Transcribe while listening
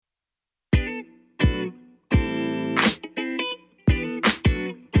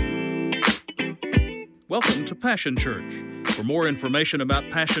Welcome to Passion Church. For more information about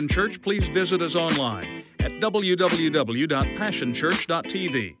Passion Church, please visit us online at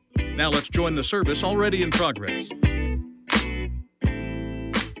www.passionchurch.tv. Now let's join the service already in progress.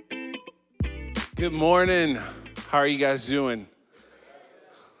 Good morning. How are you guys doing?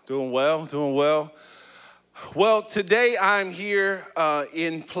 Doing well, doing well. Well, today I'm here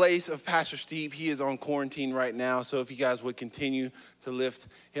in place of Pastor Steve. He is on quarantine right now, so if you guys would continue to lift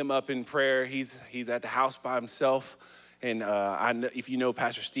him up in prayer. He's at the house by himself, and if you know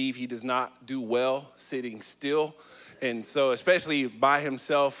Pastor Steve, he does not do well sitting still, and so especially by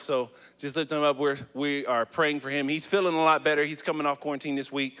himself. So just lift him up. We are praying for him. He's feeling a lot better. He's coming off quarantine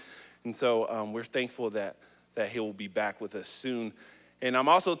this week, and so we're thankful that he will be back with us soon. And I'm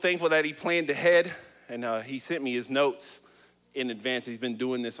also thankful that he planned ahead. And he sent me his notes in advance. He's been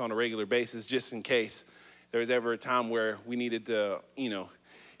doing this on a regular basis just in case there was ever a time where we needed to,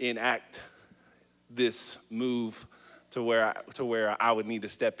 enact this move to where I would need to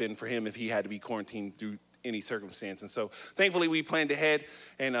step in for him if he had to be quarantined through any circumstance. And so thankfully we planned ahead,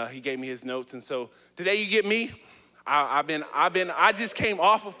 and he gave me his notes. And so today you get me. I just came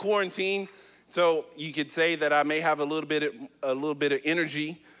off of quarantine, so you could say that I may have a little bit of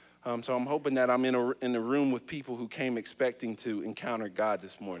energy. So I'm hoping that I'm in a room with people who came expecting to encounter God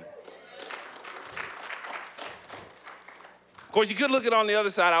this morning. Of course, you could look at it on the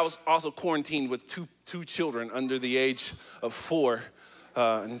other side. I was also quarantined with two children under the age of 4.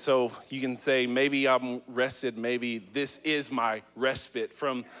 And so you can say, maybe I'm rested. Maybe this is my respite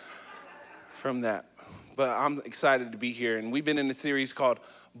from that. But I'm excited to be here. And we've been in a series called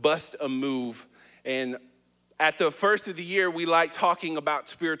Bust a Move. And at the first of the year, we like talking about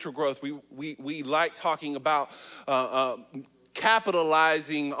spiritual growth. We like talking about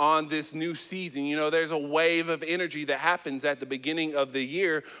capitalizing on this new season. You know, there's a wave of energy that happens at the beginning of the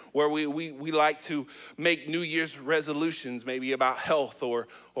year where we like to make New Year's resolutions, maybe about health or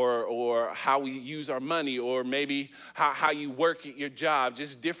how we use our money, or maybe how you work at your job,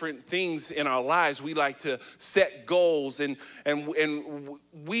 just different things in our lives. We like to set goals, and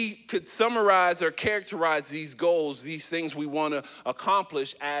we could summarize or characterize these goals, these things we want to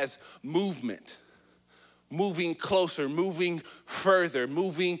accomplish, as movement. Moving closer, moving further,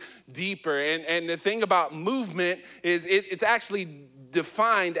 moving deeper. And the thing about movement is it's actually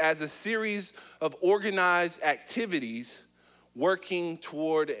defined as a series of organized activities working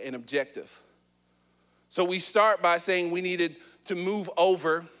toward an objective. So we start by saying we needed to move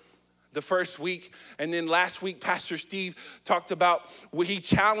over the first week. And then last week, Pastor Steve talked about where he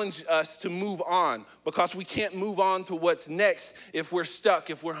challenged us to move on, because we can't move on to what's next if we're stuck,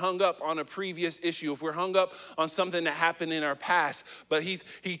 if we're hung up on a previous issue, if we're hung up on something that happened in our past. But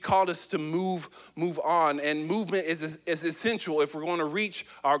he called us to move on. And movement is essential if we're going to reach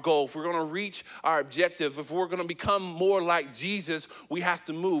our goal, if we're going to reach our objective, if we're going to become more like Jesus, we have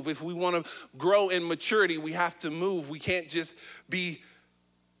to move. If we want to grow in maturity, we have to move. We can't just be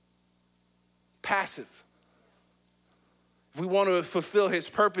passive. If we want to fulfill his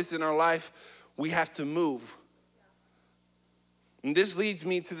purpose in our life, we have to move. And this leads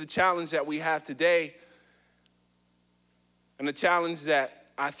me to the challenge that we have today, and the challenge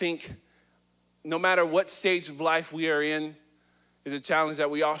that I think no matter what stage of life we are in is a challenge that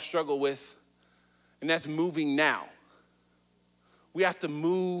we all struggle with, and that's moving now. We have to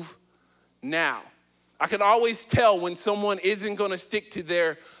move now. I can always tell when someone isn't going to stick to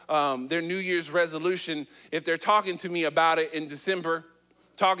their New Year's resolution if they're talking to me about it in December,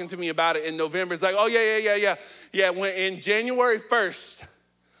 talking to me about it in November. It's like, oh, yeah. When in January 1st,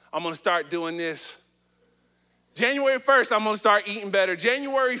 I'm going to start doing this. January 1st, I'm going to start eating better.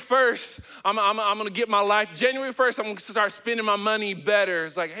 January 1st, I'm going to get my life. January 1st, I'm going to start spending my money better.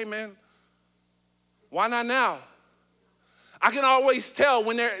 It's like, hey, man, why not now? I can always tell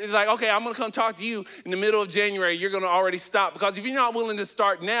when they're like, okay, I'm going to come talk to you in the middle of January. You're going to already stop. Because if you're not willing to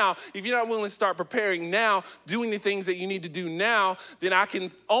start now, if you're not willing to start preparing now, doing the things that you need to do now, then I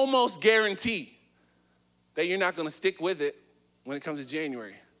can almost guarantee that you're not going to stick with it when it comes to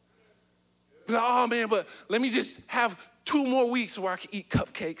January. But, oh, man, but let me just have 2 more weeks where I can eat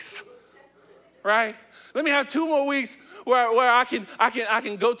cupcakes, right? Let me have 2 more weeks where I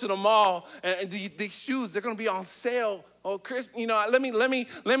can go to the mall, and these shoes, they're going to be on sale. Oh, Chris, let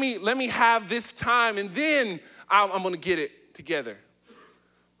me have this time, and then I'm going to get it together.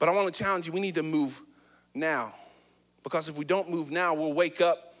 But I want to challenge you. We need to move now, because if we don't move now, we'll wake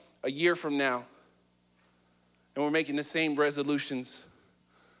up a year from now, and we're making the same resolutions,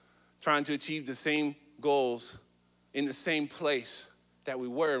 trying to achieve the same goals in the same place that we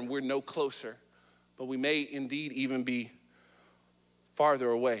were, and we're no closer, but we may indeed even be farther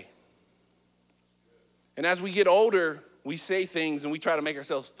away. And as we get older, we say things and we try to make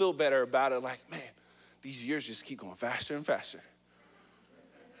ourselves feel better about it. Like, man, these years just keep going faster and faster.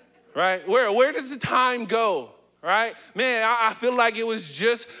 Right? Where does the time go? Right? Man, I feel like it was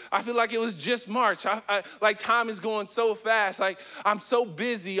just March. Like time is going so fast. Like I'm so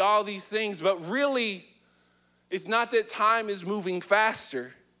busy, all these things. But really, it's not that time is moving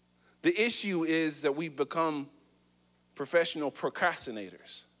faster. The issue is that we've become professional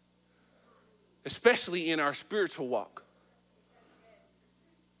procrastinators, especially in our spiritual walk.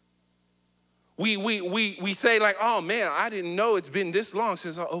 We say like, oh man, I didn't know it's been this long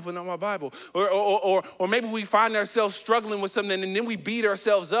since I opened up my Bible. Or maybe we find ourselves struggling with something and then we beat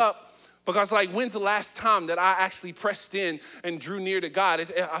ourselves up because like, when's the last time that I actually pressed in and drew near to God?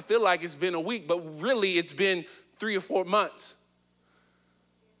 I feel like it's been a week, but really it's been 3 or 4 months.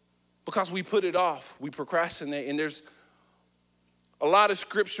 Because we put it off, we procrastinate, and there's a lot of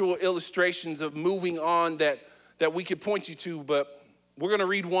scriptural illustrations of moving on that we could point you to, but we're going to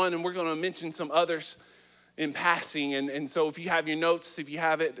read one and we're going to mention some others in passing. And so if you have your notes, if you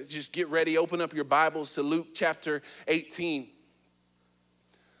have it, just get ready. Open up your Bibles to Luke chapter 18.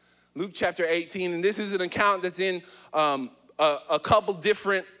 Luke chapter 18, and this is an account that's in a couple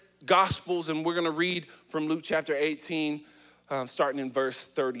different Gospels, and we're going to read from Luke chapter 18, starting in verse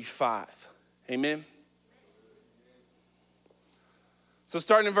 35. Amen? So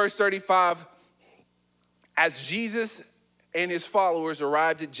starting in verse 35, as Jesus and his followers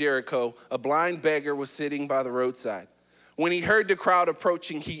arrived at Jericho, a blind beggar was sitting by the roadside. When he heard the crowd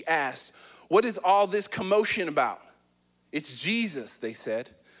approaching, he asked, "What is all this commotion about?" "It's Jesus," they said.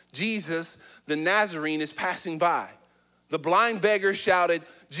 "Jesus, the Nazarene, is passing by." The blind beggar shouted,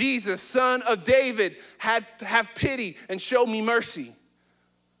 "Jesus, Son of David, have pity and show me mercy."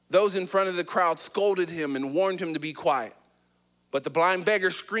 Those in front of the crowd scolded him and warned him to be quiet. But the blind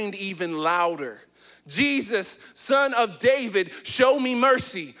beggar screamed even louder, "Jesus, Son of David, show me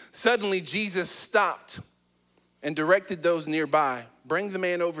mercy." Suddenly, Jesus stopped and directed those nearby, "Bring the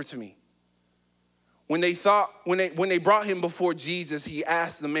man over to me." When they brought him before Jesus, he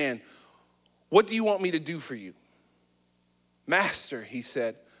asked the man, "What do you want me to do for you?" "Master," he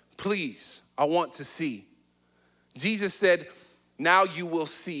said, "please, I want to see." Jesus said, "Now you will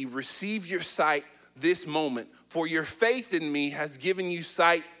see. Receive your sight this moment, for your faith in me has given you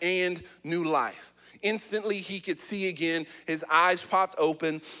sight and new life." Instantly, he could see again. His eyes popped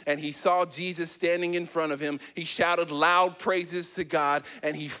open, and he saw Jesus standing in front of him. He shouted loud praises to God,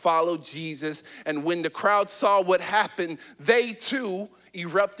 and he followed Jesus. And when the crowd saw what happened, they too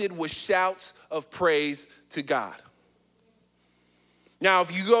erupted with shouts of praise to God. Now,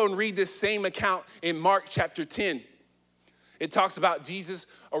 if you go and read this same account in Mark chapter 10, it talks about Jesus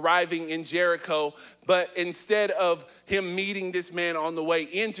arriving in Jericho, but instead of him meeting this man on the way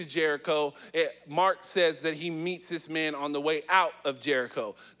into Jericho, Mark says that he meets this man on the way out of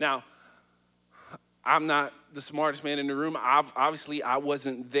Jericho. Now, I'm not the smartest man in the room. Obviously, I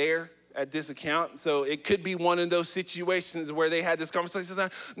wasn't there at this account, so it could be one of those situations where they had this conversation.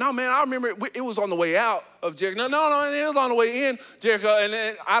 No, man, I remember it was on the way out of Jericho. No, it was on the way in Jericho,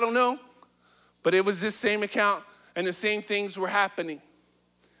 and I don't know, but it was this same account. And the same things were happening.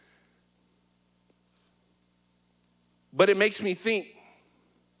 But it makes me think.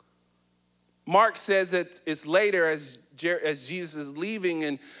 Mark says that it's later as Jesus is leaving,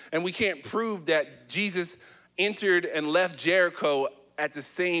 and we can't prove that Jesus entered and left Jericho at the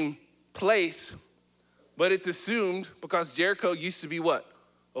same place. But it's assumed because Jericho used to be what?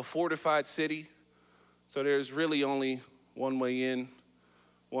 A fortified city. So there's really only one way in,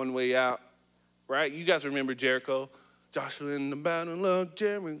 one way out. Right? You guys remember Jericho. Joshua in the battle of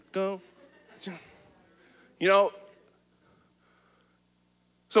Jericho. You know,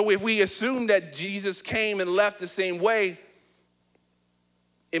 so if we assume that Jesus came and left the same way,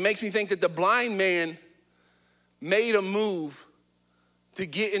 it makes me think that the blind man made a move to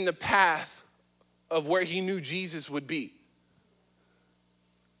get in the path of where he knew Jesus would be.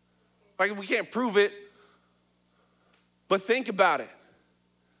 Like, we can't prove it, but think about it.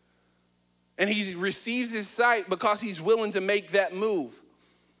 And he receives his sight because he's willing to make that move.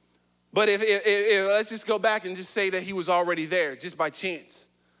 But if let's just go back and just say that he was already there just by chance.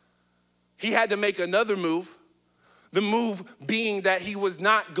 He had to make another move. The move being that he was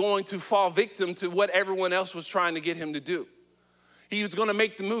not going to fall victim to what everyone else was trying to get him to do. He was going to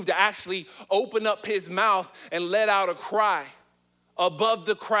make the move to actually open up his mouth and let out a cry above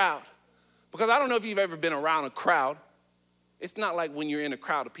the crowd. Because I don't know if you've ever been around a crowd. It's not like when you're in a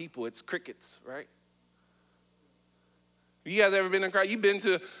crowd of people, it's crickets, right? You guys ever been in a crowd? You've been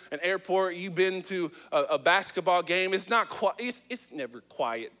to an airport, you've been to a basketball game. It's not quiet. It's never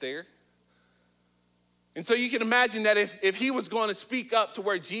quiet there. And so you can imagine that if he was going to speak up to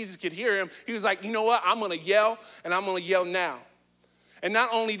where Jesus could hear him, he was like, you know what? I'm going to yell, and I'm going to yell now. And not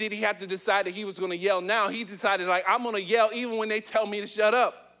only did he have to decide that he was going to yell now, he decided, like, I'm going to yell even when they tell me to shut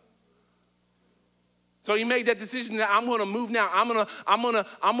up. So he made that decision that I'm going to move now. I'm going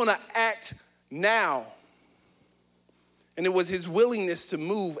to act now. And it was his willingness to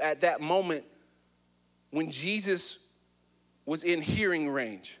move at that moment when Jesus was in hearing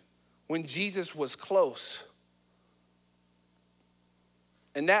range, when Jesus was close.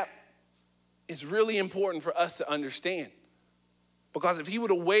 And that is really important for us to understand. Because if he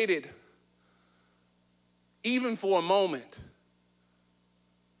would have waited even for a moment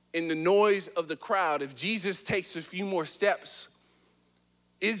in the noise of the crowd, if Jesus takes a few more steps,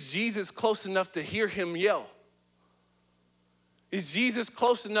 is Jesus close enough to hear him yell? Is Jesus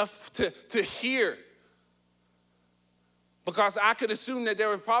close enough to hear? Because I could assume that there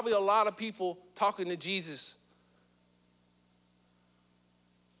were probably a lot of people talking to Jesus.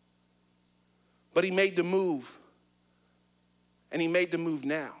 But he made the move. And he made the move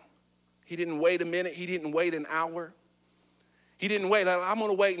now. He didn't wait a minute. He didn't wait an hour. He didn't wait. I'm going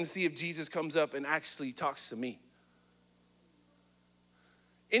to wait and see if Jesus comes up and actually talks to me.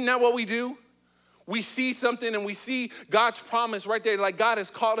 Isn't that what we do? We see something and we see God's promise right there. Like God has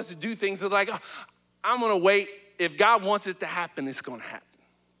called us to do things. It's like, I'm going to wait. If God wants it to happen, it's going to happen.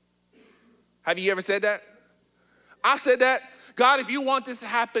 Have you ever said that? I've said that. God, if you want this to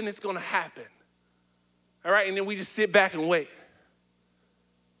happen, it's going to happen. All right, and then we just sit back and wait.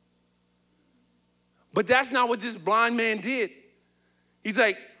 But that's not what this blind man did. He's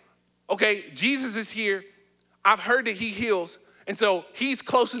like, okay, Jesus is here. I've heard that he heals. And so he's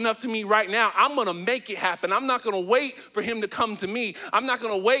close enough to me right now. I'm going to make it happen. I'm not going to wait for him to come to me. I'm not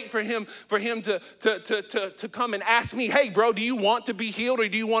going to wait for him to come and ask me, hey, bro, do you want to be healed or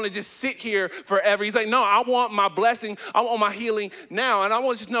do you want to just sit here forever? He's like, no, I want my blessing. I want my healing now. And I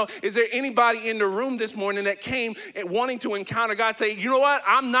want you to know, is there anybody in the room this morning that came and wanting to encounter God, say, you know what?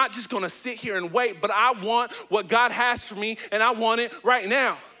 I'm not just going to sit here and wait, but I want what God has for me and I want it right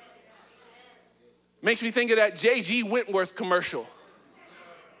now. Makes me think of that J.G. Wentworth commercial.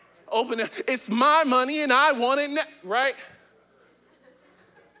 Open it. It's my money and I want it now, right?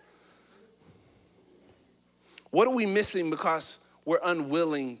 What are we missing because we're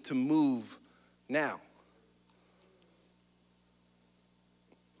unwilling to move now?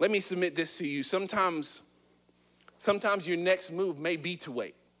 Let me submit this to you. Sometimes your next move may be to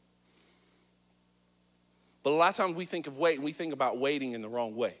wait. But a lot of times we think of wait and we think about waiting in the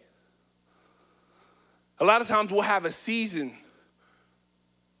wrong way. A lot of times we'll have a season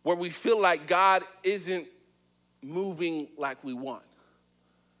where we feel like God isn't moving like we want.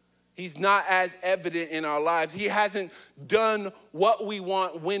 He's not as evident in our lives. He hasn't done what we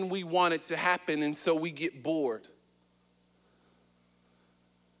want when we want it to happen, and so we get bored.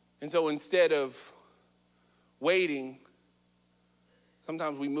 And so instead of waiting,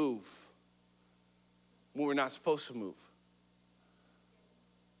 sometimes we move when we're not supposed to move.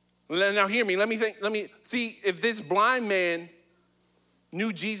 Now hear me, let me see if this blind man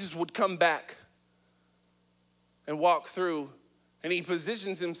knew Jesus would come back and walk through and he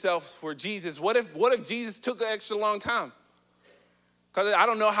positions himself for Jesus. What if Jesus took an extra long time? Because I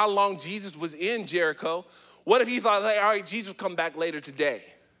don't know how long Jesus was in Jericho. What if he thought, hey, all right, Jesus will come back later today,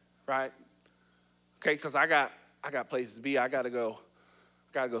 right? Okay, because I got places to be. I gotta go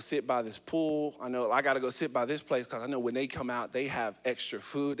sit by this pool. I know I got to go sit by this place because I know when they come out, they have extra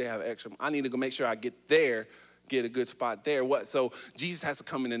food. They have extra. I need to go make sure I get there, get a good spot there. So Jesus has to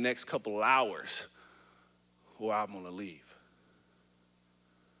come in the next couple of hours or I'm going to leave.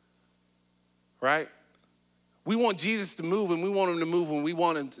 Right? We want Jesus to move and we want him to move when we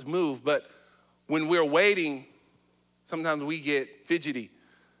want him to move. But when we're waiting, sometimes we get fidgety.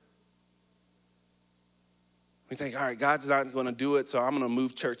 We think, all right, God's not going to do it, so I'm going to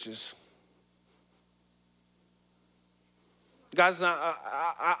move churches. God's not,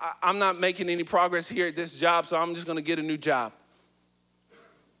 I'm not making any progress here at this job, so I'm just going to get a new job.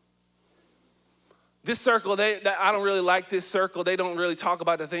 This circle, I don't really like this circle. They don't really talk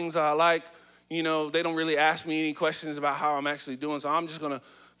about the things I like. You know, they don't really ask me any questions about how I'm actually doing, so I'm just going to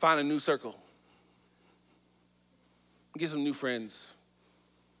find a new circle. Get some new friends.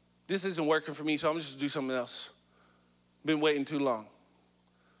 This isn't working for me, so I'm just going to do something else. Been waiting too long.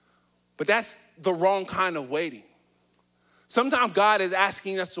 But that's the wrong kind of waiting. Sometimes God is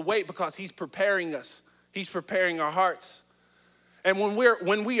asking us to wait because he's preparing us. He's preparing our hearts. And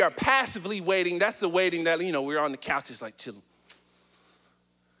when we are passively waiting, that's the waiting that, you know, we're on the couches like chilling.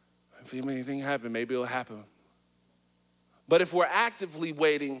 If anything happen, maybe it'll happen. But if we're actively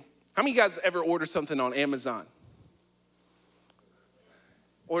waiting, How many of you guys ever ordered something on Amazon?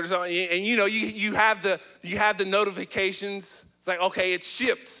 Order something, and you have the notifications. It's like, okay, it's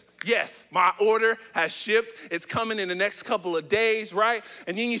shipped. Yes, my order has shipped. It's coming in the next couple of days, right?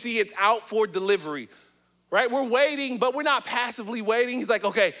 And then you see it's out for delivery, right? We're waiting, but we're not passively waiting. He's like,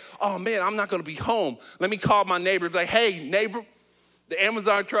 okay, oh man, I'm not gonna be home. Let me call my neighbor. It's like, hey, neighbor, the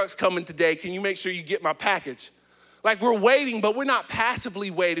Amazon truck's coming today. Can you make sure you get my package? Like, we're waiting, but we're not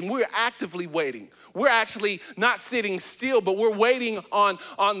passively waiting. We're actively waiting. We're actually not sitting still, but we're waiting on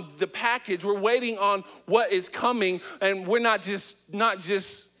the package. We're waiting on what is coming, and we're not just,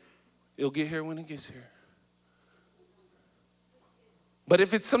 it'll get here when it gets here. But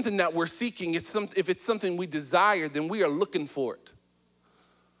if it's something that we're seeking, if it's something we desire, then we are looking for it.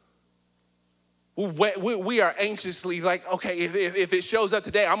 We are anxiously like, okay, if it shows up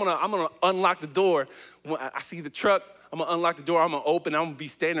today, I'm gonna unlock the door. When I see the truck, I'm gonna unlock the door, I'm gonna open, I'm gonna be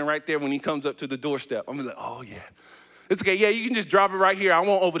standing right there when he comes up to the doorstep. I'm gonna be like, oh yeah. It's okay, yeah, you can just drop it right here. I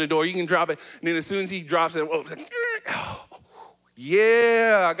won't open the door, you can drop it. And then as soon as he drops it, oh,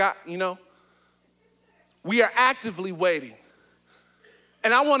 yeah, I got, we are actively waiting.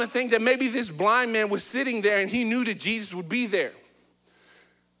 And I wanna think that maybe this blind man was sitting there and he knew that Jesus would be there.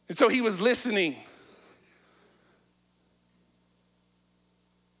 And so he was listening.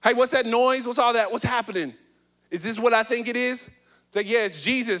 Hey, what's that noise? What's all that? What's happening? Is this what I think it is? It's like, yeah, it's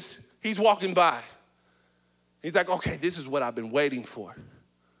Jesus. He's walking by. He's like, okay, this is what I've been waiting for.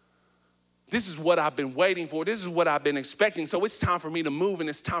 This is what I've been waiting for. This is what I've been expecting. So it's time for me to move, and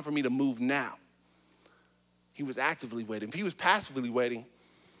it's time for me to move now. He was actively waiting. If he was passively waiting,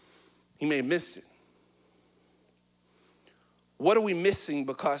 he may have missed it. What are we missing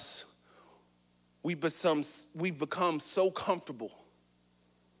because we've become so comfortable,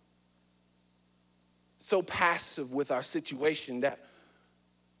 so passive with our situation that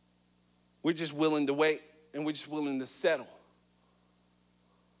we're just willing to wait and we're just willing to settle.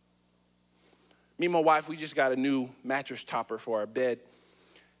 Me and my wife, we just got a new mattress topper for our bed.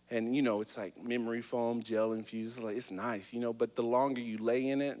 And, it's like memory foam, gel infused. It's nice, but the longer you lay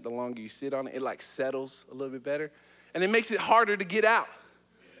in it, the longer you sit on it, it like settles a little bit better. And it makes it harder to get out,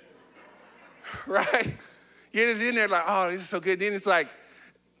 right? You're just in there like, oh, this is so good. Then it's like,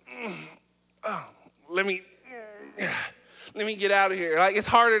 let me get out of here. Like, it's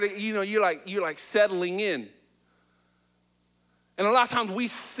harder to, you're like settling in. And a lot of times we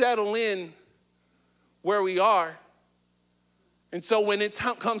settle in where we are. And so when it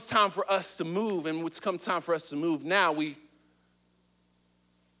comes time for us to move, and it's come time for us to move now,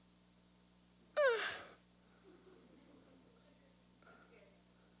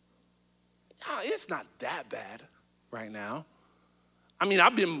 it's not that bad right now. I mean,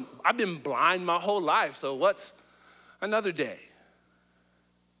 I've been blind my whole life, so what's another day?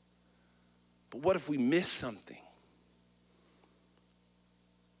 But what if we miss something?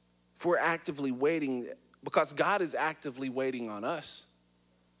 If we're actively waiting, because God is actively waiting on us.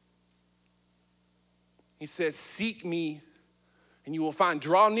 He says, seek me and you will find.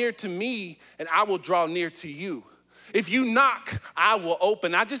 Draw near to me and I will draw near to you. If you knock, I will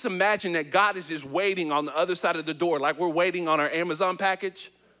open. I just imagine that God is just waiting on the other side of the door, like we're waiting on our Amazon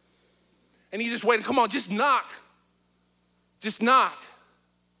package. And he's just waiting. Come on, just knock. Just knock.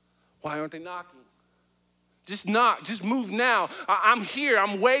 Why aren't they knocking? Just knock. Just move now. I'm here.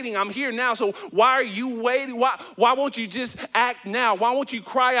 I'm waiting. I'm here now. So why are you waiting? Why won't you just act now? Why won't you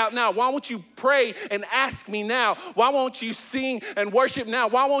cry out now? Why won't you pray and ask me now? Why won't you sing and worship now?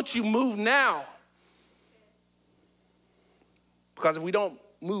 Why won't you move now? Because if we don't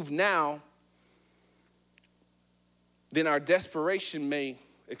move now, then our desperation may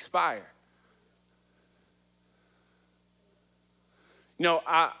expire.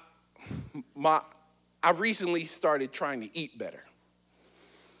 I recently started trying to eat better.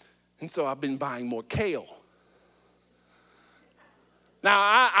 And so I've been buying more kale. Now,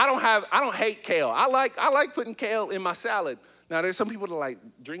 I don't hate kale. I like putting kale in my salad. Now, there's some people that like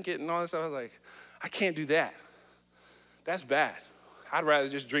drink it and all that stuff. I was like, I can't do that. That's bad. I'd rather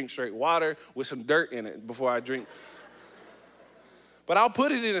just drink straight water with some dirt in it before I drink. But I'll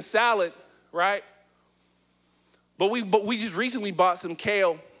put it in a salad, right? But we just recently bought some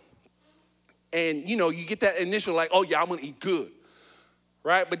kale. And, you get that initial like, oh, yeah, I'm going to eat good,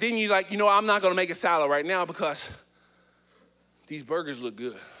 right? But then you're like, I'm not going to make a salad right now because these burgers look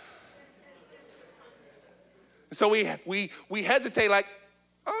good. And so we hesitate like,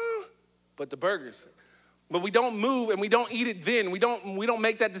 but the burgers. But we don't move and we don't eat it then. We don't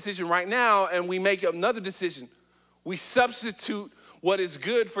make that decision right now and we make another decision. We substitute what is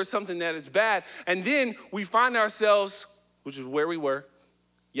good for something that is bad. And then we find ourselves, which is where we were,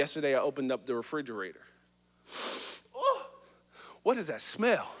 Yesterday, I opened up the refrigerator. Oh, what is that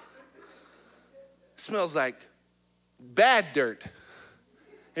smell? It smells like bad dirt.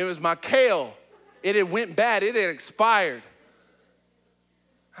 It was my kale. It had went bad. It had expired.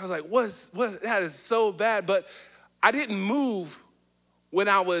 I was like, that is so bad. But I didn't move when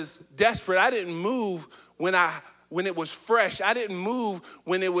I was desperate. I didn't move when it was fresh. I didn't move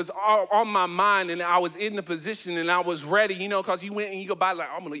when it was on my mind and I was in the position and I was ready, because you went and you go by like,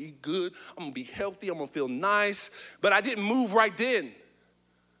 I'm going to eat good. I'm going to be healthy. I'm going to feel nice. But I didn't move right then.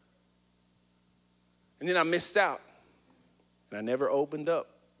 And then I missed out. And I never opened up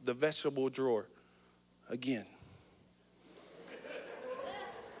the vegetable drawer again.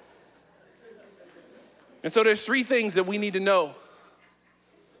 And so there's three things that we need to know.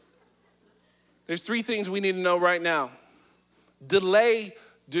 There's three things we need to know right now. Delay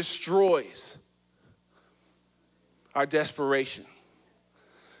destroys our desperation.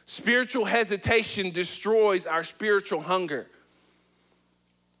 Spiritual hesitation destroys our spiritual hunger.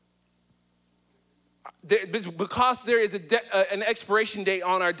 Because there is an expiration date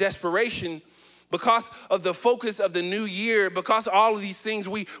on our desperation, because of the focus of the new year, because of all of these things,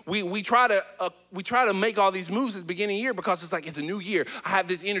 we try to make all these moves at the beginning of the year because it's like, it's a new year. I have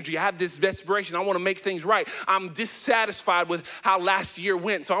this energy. I have this desperation. I want to make things right. I'm dissatisfied with how last year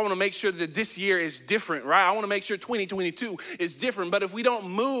went. So I want to make sure that this year is different, right? I want to make sure 2022 is different. But if we don't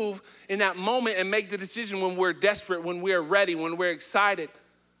move in that moment and make the decision when we're desperate, when we're ready, when we're excited,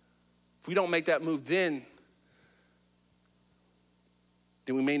 if we don't make that move then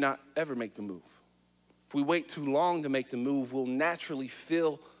we may not ever make the move. If we wait too long to make the move, we'll naturally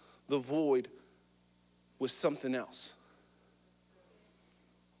fill the void with something else.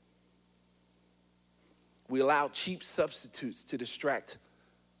 We allow cheap substitutes to distract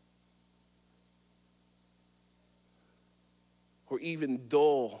or even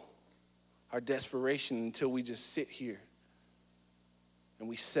dull our desperation until we just sit here and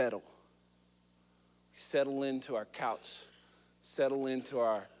we settle. We settle into our couch, settle into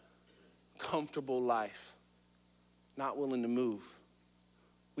our comfortable life, not willing to move.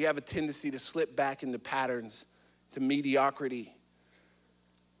 We have a tendency to slip back into patterns, to mediocrity,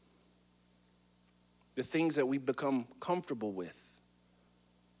 the things that we become comfortable with.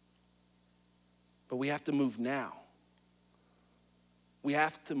 But we have to move now. We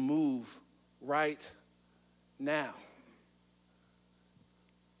have to move right now.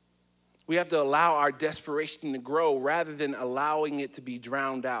 We have to allow our desperation to grow rather than allowing it to be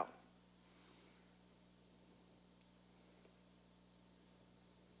drowned out.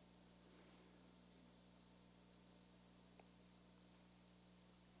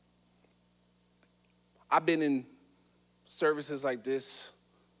 I've been in services like this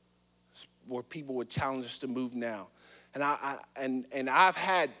where people would challenge us to move now. And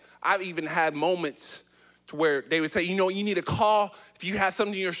I've even had moments to where they would say, you need to call. If you have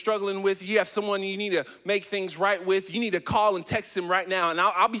something you're struggling with, you have someone you need to make things right with, you need to call and text them right now. And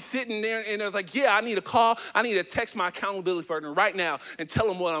I'll be sitting there and it's like, yeah, I need to call. I need to text my accountability partner right now and tell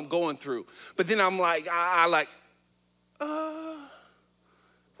them what I'm going through. But then I'm like,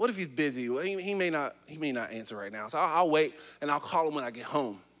 what if he's busy? Well, he may not answer right now. So I'll wait and I'll call him when I get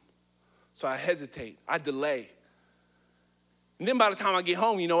home. So I hesitate, I delay. And then by the time I get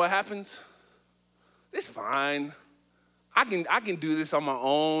home, you know what happens? It's fine. I can do this on my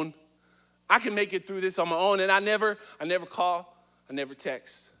own. I can make it through this on my own. And I never call, I never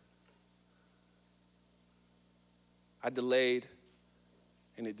text. I delayed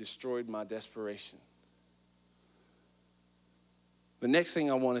and it destroyed my desperation. The next thing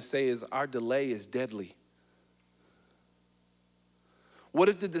I want to say is our delay is deadly. What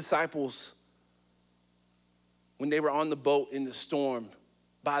if the disciples, when they were on the boat in the storm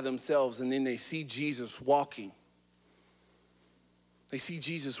by themselves and then they see Jesus walking? They see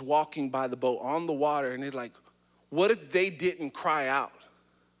Jesus walking by the boat on the water and they're like, what if they didn't cry out?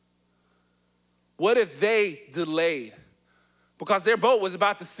 What if they delayed? Because their boat was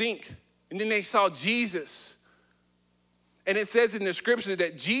about to sink and then they saw Jesus. And it says in the scripture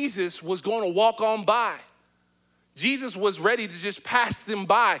that Jesus was going to walk on by. Jesus was ready to just pass them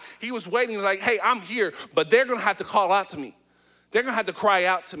by. He was waiting like, hey, I'm here, but they're going to have to call out to me. They're going to have to cry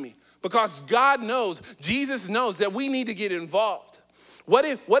out to me because God knows, Jesus knows that we need to get involved. What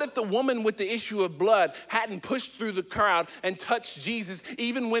if the woman with the issue of blood hadn't pushed through the crowd and touched Jesus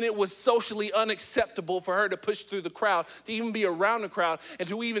even when it was socially unacceptable for her to push through the crowd, to even be around the crowd and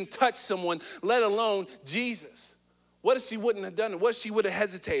to even touch someone, let alone Jesus? What if she wouldn't have done it? What if she would have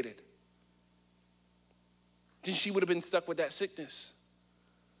hesitated? Then she would have been stuck with that sickness.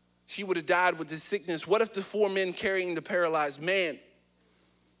 She would have died with this sickness. What if the 4 men carrying the paralyzed man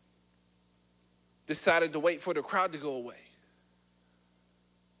decided to wait for the crowd to go away?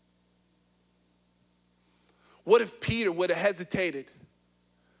 What if Peter would have hesitated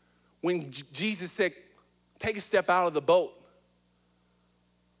when Jesus said, take a step out of the boat?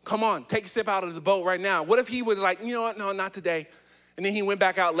 Come on, take a step out of the boat right now. What if he was like, you know what, no, not today. And then he went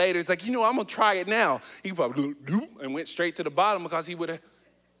back out later. It's like, you know, I'm going to try it now. He probably and went straight to the bottom because he would have.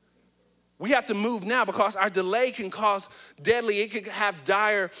 We have to move now because our delay can cause deadly, it could have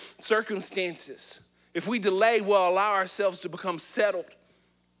dire circumstances. If we delay, we'll allow ourselves to become settled.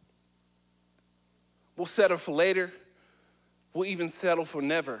 We'll settle for later. We'll even settle for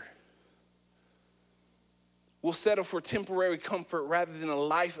never. We'll settle for temporary comfort rather than a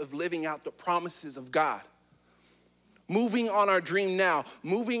life of living out the promises of God. Moving on our dream now,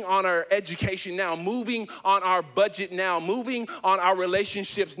 moving on our education now, moving on our budget now, moving on our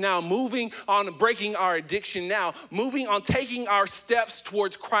relationships now, moving on breaking our addiction now, moving on taking our steps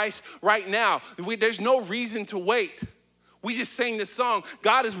towards Christ right now. There's no reason to wait. We just sang this song,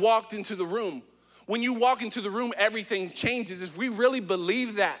 God has walked into the room. When you walk into the room, everything changes. If we really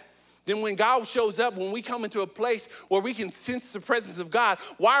believe that, then when God shows up, when we come into a place where we can sense the presence of God,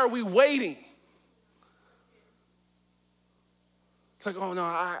 why are we waiting? It's like, oh no,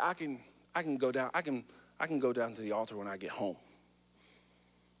 I can go down. I can go down to the altar when I get home.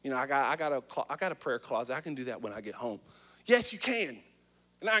 You know, I got a prayer closet. I can do that when I get home. Yes, you can,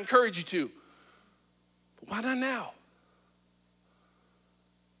 and I encourage you to. But why not now?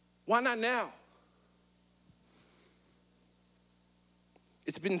 Why not now?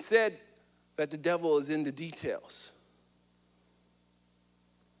 It's been said that the devil is in the details.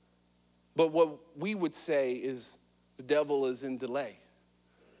 But what we would say is the devil is in delay.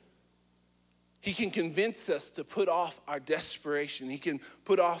 He can convince us to put off our desperation. He can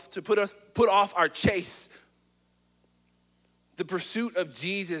put off our chase, the pursuit of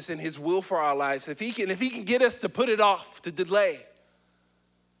Jesus and his will for our lives. If he can get us to put it off, to delay,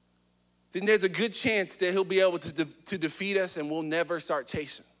 then there's a good chance that he'll be able to defeat us and we'll never start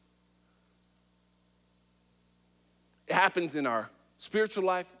chasing. It happens in our spiritual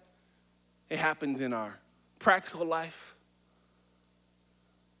life. It happens in our practical life.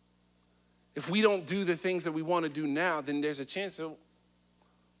 If we don't do the things that we want to do now, then there's a chance that we'll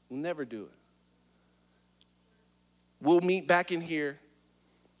never do it. We'll meet back in here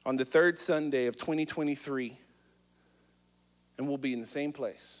on the third Sunday of 2023, and we'll be in the same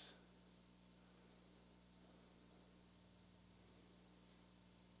place.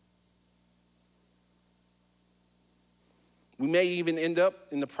 We may even end up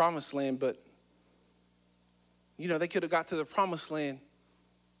in the promised land, but, you know, they could have got to the promised land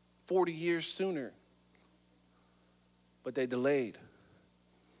 40 years sooner, but they delayed.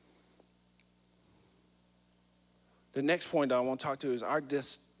 The next point I want to talk to is our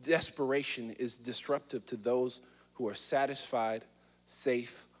desperation is disruptive to those who are satisfied,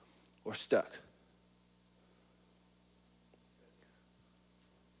 safe, or stuck.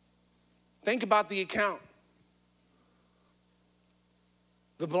 Think about the account.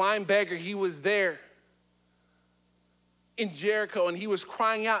 The blind beggar, he was there in Jericho and he was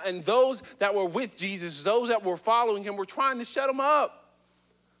crying out, and those that were with Jesus, those that were following him, were trying to shut him up.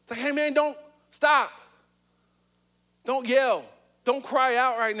 It's like, hey man, don't stop. Don't yell. Don't cry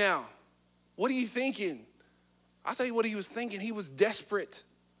out right now. What are you thinking? I'll tell you what he was thinking. He was desperate.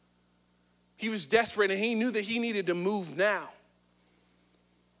 He was desperate, and he knew that he needed to move now.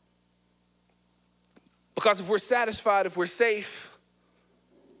 Because if we're satisfied, if we're safe,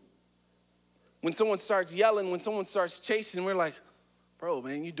 when someone starts yelling, when someone starts chasing, we're like, bro,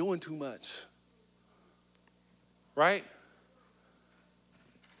 man, you're doing too much. Right?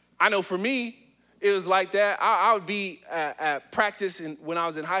 I know for me, it was like that. I would be at practice, and when I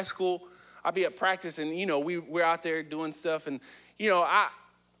was in high school, I'd be at practice, and, you know, we're out there doing stuff, and, you know, I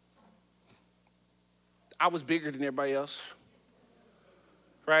was bigger than everybody else,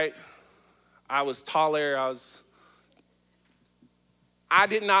 right? I was taller. I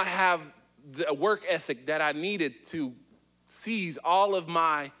did not have the work ethic that I needed to seize all of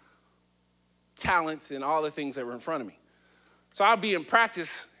my talents and all the things that were in front of me. So I'd be in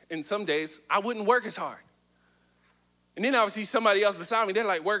practice, and some days I wouldn't work as hard. And then I would see somebody else beside me, they're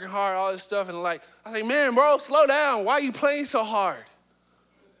like working hard, all this stuff, and like, I say, man, bro, slow down. Why are you playing so hard?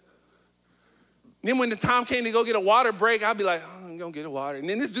 And then when the time came to go get a water break, I'd be like, oh, I'm gonna get a water. And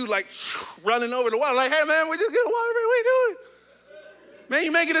then this dude like running over the water, like, hey man, we just get a water break, what are you doing? Man,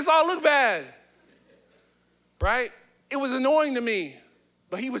 you're making us all look bad, right? It was annoying to me,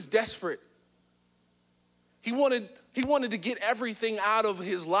 but he was desperate. He wanted to get everything out of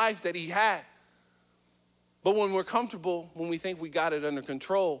his life that he had. But when we're comfortable, when we think we got it under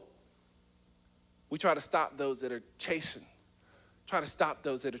control, We try to stop those that are chasing. Try to stop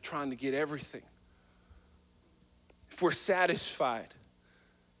those that are trying to get everything. If we're satisfied,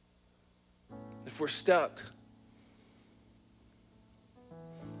 if we're stuck,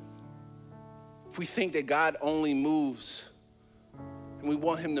 if we think that God only moves and we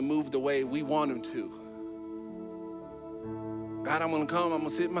want him to move the way we want him to. God, I'm gonna come, I'm gonna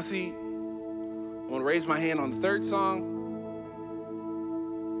sit in my seat. I'm gonna raise my hand on the third song.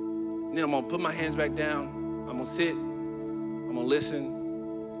 And then I'm gonna put my hands back down. I'm gonna sit, I'm gonna listen,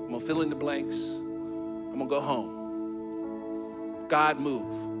 I'm gonna fill in the blanks. I'm gonna go home. God,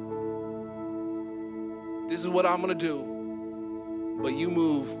 move. This is what I'm gonna do, but you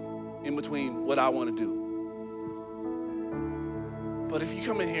move in between what I wanna do. But if you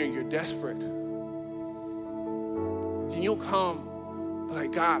come in here and you're desperate, then you'll come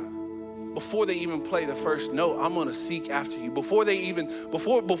like, God, before they even play the first note, I'm gonna seek after you. Before the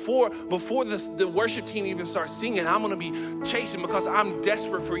worship team even starts singing, I'm gonna be chasing because I'm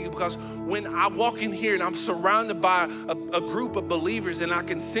desperate for you. Because when I walk in here and I'm surrounded by a group of believers and I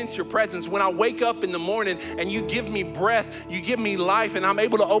can sense your presence, when I wake up in the morning and you give me breath, you give me life, and I'm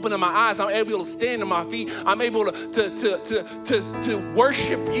able to open up my eyes, I'm able to stand on my feet, I'm able to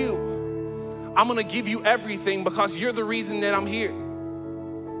worship you, I'm gonna give you everything because you're the reason that I'm here.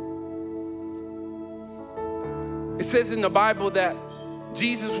 It says in the Bible that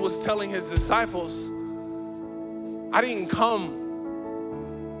Jesus was telling his disciples, I didn't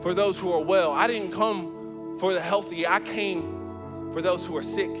come for those who are well. I didn't come for the healthy. I came for those who are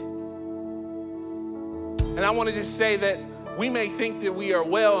sick. And I want to just say that we may think that we are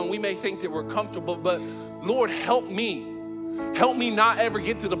well and we may think that we're comfortable, but Lord, help me. Help me not ever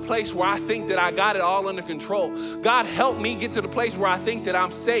get to the place where I think that I got it all under control. God, help me get to the place where I think that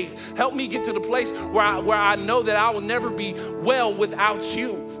I'm safe. Help me get to the place where I know that I will never be well without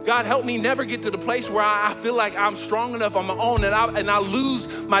you. God, help me never get to the place where I feel like I'm strong enough on my own and I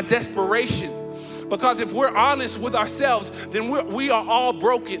lose my desperation. Because if we're honest with ourselves, then we are all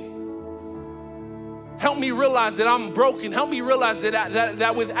broken. Help me realize that I'm broken. Help me realize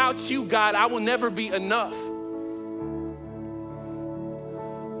that without you, God, I will never be enough.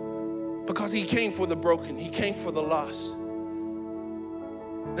 Because he came for the broken, he came for the lost.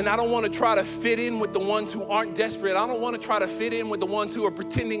 And I don't want to try to fit in with the ones who aren't desperate. I don't want to try to fit in with the ones who are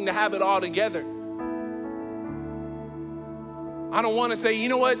pretending to have it all together. I don't want to say, you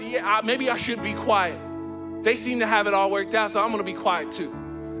know what, maybe I should be quiet. They seem to have it all worked out, so I'm going to be quiet too.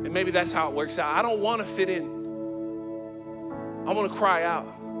 And maybe that's how it works out. I don't want to fit in. I want to cry out.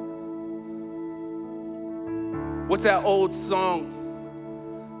 What's that old song?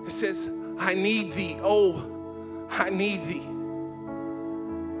 It says, I need thee, oh, I need thee.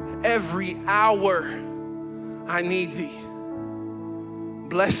 Every hour I need thee.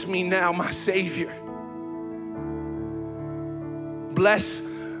 Bless me now, my Savior. Bless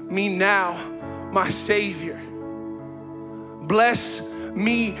me now, my Savior. Bless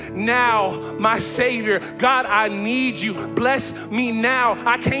me now, my Savior. God, I need you. Bless me now.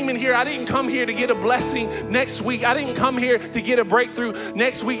 I came in here. I didn't come here to get a blessing next week. I didn't come here to get a breakthrough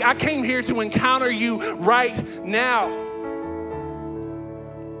next week. I came here to encounter you right now.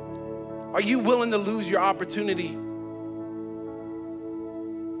 Are you willing to lose your opportunity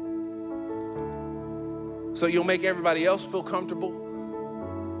so you'll make everybody else feel comfortable?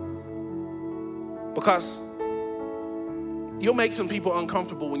 Because you'll make some people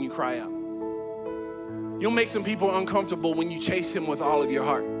uncomfortable when you cry out. You'll make some people uncomfortable when you chase him with all of your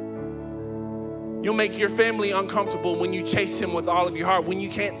heart. You'll make your family uncomfortable when you chase him with all of your heart, when you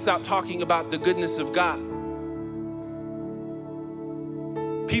can't stop talking about the goodness of God.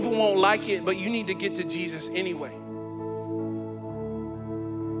 People won't like it, but you need to get to Jesus anyway.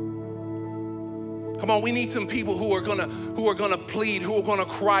 Come on, we need some people who are gonna plead, who are gonna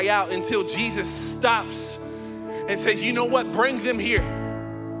cry out until Jesus stops and says, you know what, bring them here.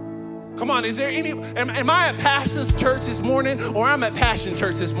 Come on, is there any, am I at Pastor's Church this morning or I'm at Passion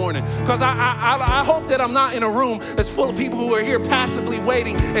Church this morning? Because I hope that I'm not in a room that's full of people who are here passively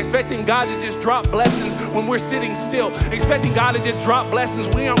waiting, expecting God to just drop blessings when we're sitting still, expecting God to just drop blessings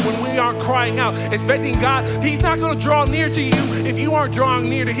when we aren't crying out, expecting God, he's not gonna draw near to you if you aren't drawing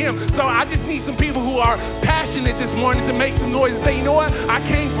near to him. So I just need some people who are passionate this morning to make some noise and say, you know what, I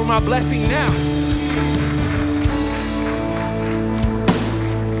came for my blessing now.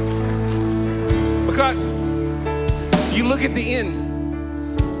 Because you look at the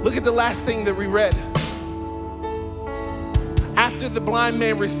end, look at the last thing that we read. After the blind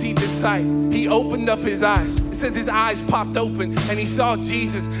man received his sight, he opened up his eyes. It says his eyes popped open and he saw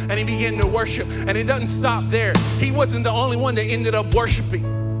Jesus and he began to worship. And it doesn't stop there. He wasn't the only one that ended up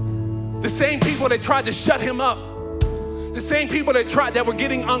worshiping. The same people that tried to shut him up, the same people that were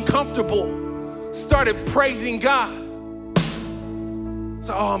getting uncomfortable, started praising God.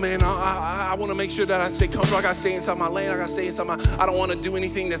 So, oh man, I want to make sure that I stay comfortable. I got to stay inside my lane. I got to stay inside I don't want to do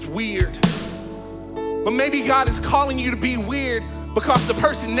anything that's weird. But maybe God is calling you to be weird because the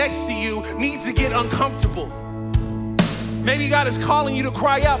person next to you needs to get uncomfortable. Maybe God is calling you to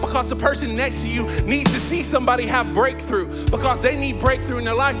cry out because the person next to you needs to see somebody have breakthrough, because they need breakthrough in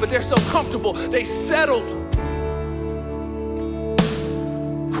their life, but they're so comfortable. They settled.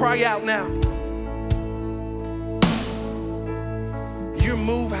 Cry out now. Your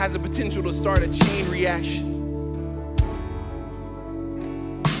move has the potential to start a chain reaction.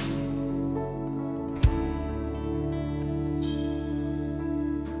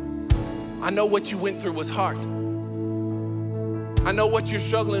 I know what you went through was hard. I know what you're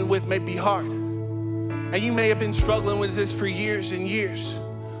struggling with may be hard. And you may have been struggling with this for years and years.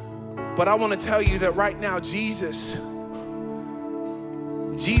 But I want to tell you that right now, Jesus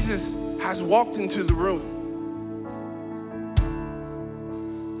has walked into the room.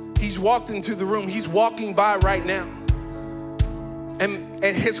 He's walked into the room. He's walking by right now. And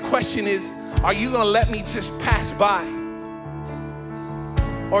his question is, are you going to let me just pass by?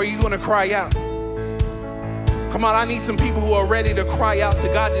 Or are you going to cry out? Come on, I need some people who are ready to cry out to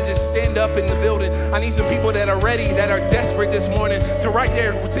God, to just stand up in the building. I need some people that are ready, that are desperate this morning, to right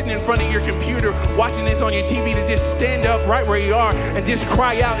there, sitting in front of your computer, watching this on your TV, to just stand up right where you are and just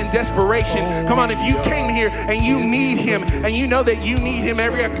cry out in desperation. Come on, if you came here and you need him, and you know that you need him,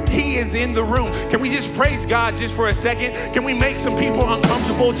 he is in the room. Can we just praise God just for a second? Can we make some people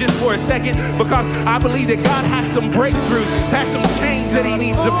uncomfortable just for a second? Because I believe that God has some breakthroughs, has some chains that he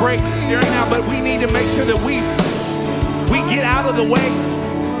needs to break right now, but we need to make sure that we get out of the way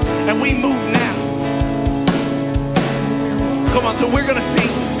and we move now. Come on, so we're gonna sing,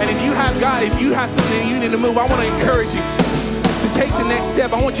 and if you have something you need to move, I want to encourage you to take the next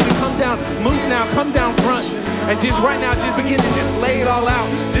step. I want you to come down, move now, come down front, and just right now, just begin to just lay it all out.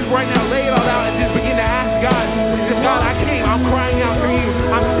 Just right now, lay it all out and just begin to ask God. Because God, I'm crying out for you.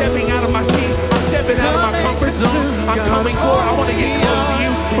 I'm stepping out of my seat. I'm stepping out of my comfort zone. I'm coming forward. I want to get close to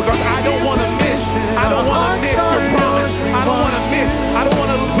you because I don't want to miss. I don't want to miss your promise. I don't want to miss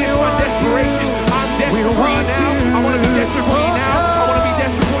my desperation. I'm desperate for you now. I want to be desperate for you now. I want to be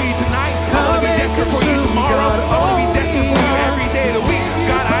desperate for you tonight. I want to be desperate for you tomorrow. I want to be desperate for you every day of the week.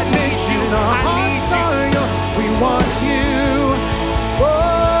 God, I need you. I need you. We want you.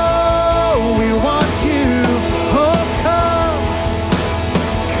 Oh, we want you. Oh,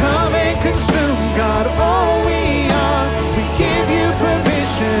 come and consume, God, all we are. We give you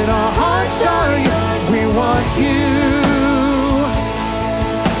permission. Our hearts are yours. We want you.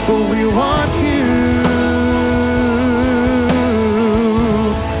 We want you.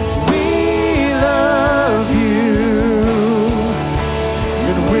 We love you,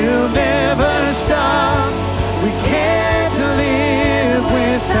 and we'll never stop. We can't live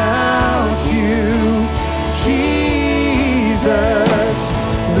without you, Jesus.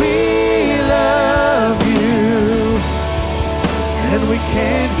 We love you, and we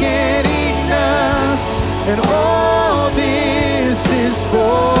can't get enough. And all this is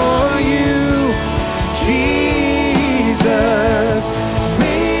for you, Jesus.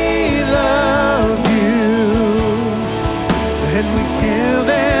 We love you, and we can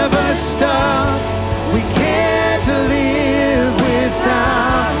never stop. We can't live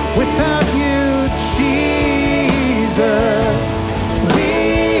without you, Jesus. We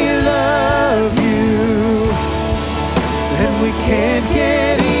love you, and we can't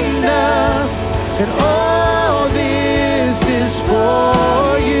get enough. And all this is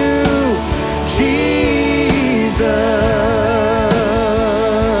for you, Jesus.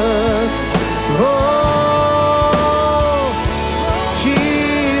 Oh,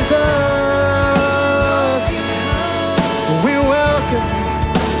 Jesus, we welcome you.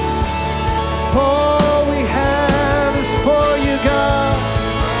 All we have is for you, God.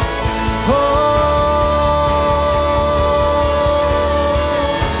 Oh,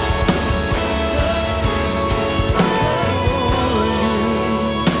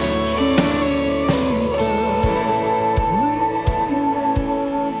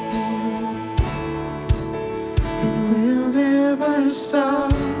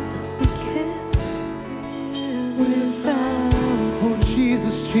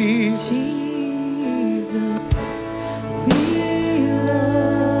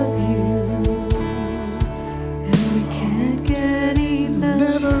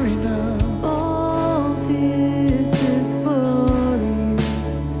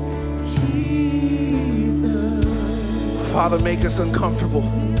 Father, make us uncomfortable.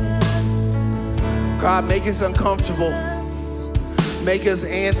 God, make us uncomfortable. Make us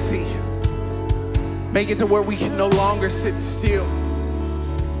antsy. Make it to where we can no longer sit still.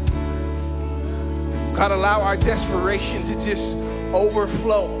 God, allow our desperation to just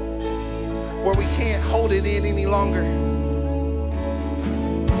overflow where we can't hold it in any longer.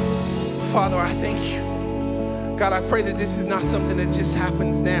 Father, I thank you. God, I pray that this is not something that just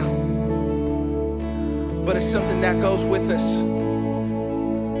happens now, but it's something that goes with us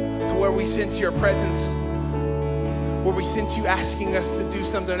to where we sense your presence, where we sense you asking us to do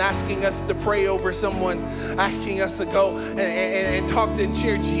something, asking us to pray over someone, asking us to go and talk to and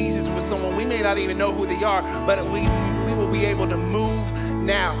share Jesus with someone. We may not even know who they are, but we will be able to move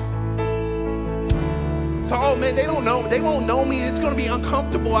now. So, oh man, they don't know, they won't know me. It's gonna be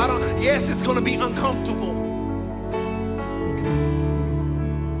uncomfortable. Yes, it's gonna be uncomfortable.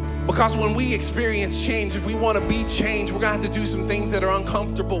 Because when we experience change, if we want to be changed, we're going to have to do some things that are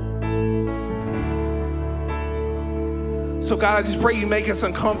uncomfortable. So God, I just pray you make us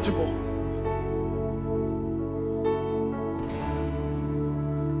uncomfortable.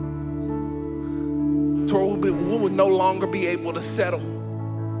 To where we will no longer be able to settle.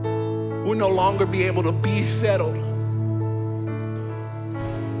 We'll no longer be able to be settled.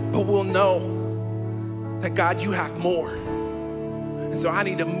 But we'll know that God, you have more. And so I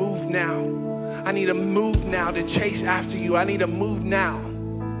need to move now. I need to move now to chase after you. I need to move now.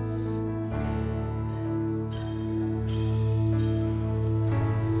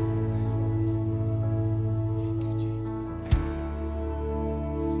 Thank you, Jesus.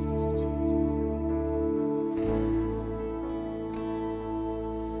 Thank you, Jesus.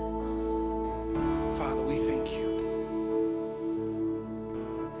 Father, we thank you.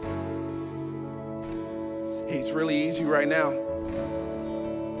 It's really easy right now.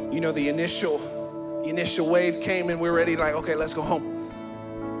 You know, the initial wave came and we're ready, like, okay, let's go home.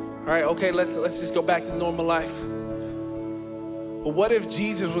 All right, okay, let's just go back to normal life. But what if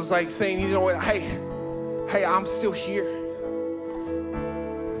Jesus was like saying, you know what, hey, I'm still here.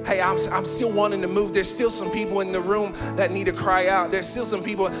 Hey, I'm still wanting to move. There's still some people in the room that need to cry out. There's still some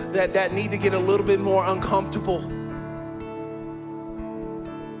people that need to get a little bit more uncomfortable.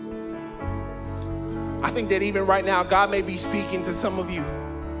 I think that even right now, God may be speaking to some of you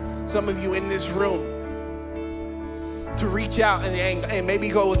in this room, to reach out and maybe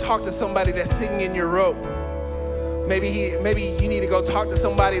go talk to somebody that's sitting in your row. Maybe you need to go talk to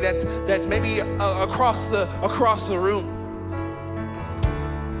somebody that's maybe across the room.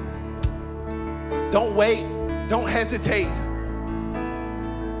 Don't wait. Don't hesitate.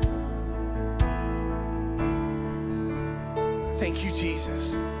 Thank you,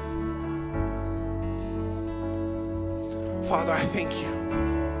 Jesus. Father, I thank you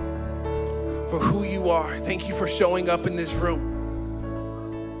for who you are. Thank you for showing up in this room.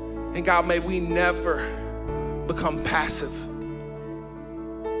 And God, may we never become passive,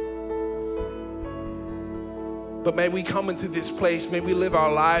 but may we come into this place, may we live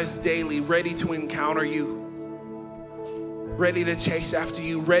our lives daily ready to encounter you, ready to chase after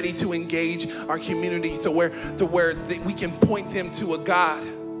you, ready to engage our community to where we can point them to a God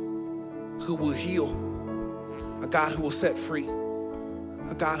who will heal, a God who will set free,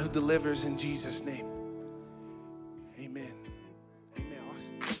 a God who delivers, in Jesus' name. Amen.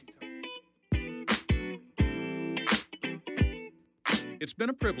 It's been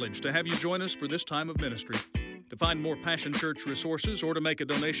a privilege to have you join us for this time of ministry. To find more Passion Church resources or to make a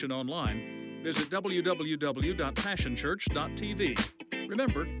donation online, visit www.passionchurch.tv.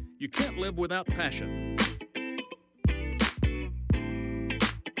 Remember, you can't live without passion.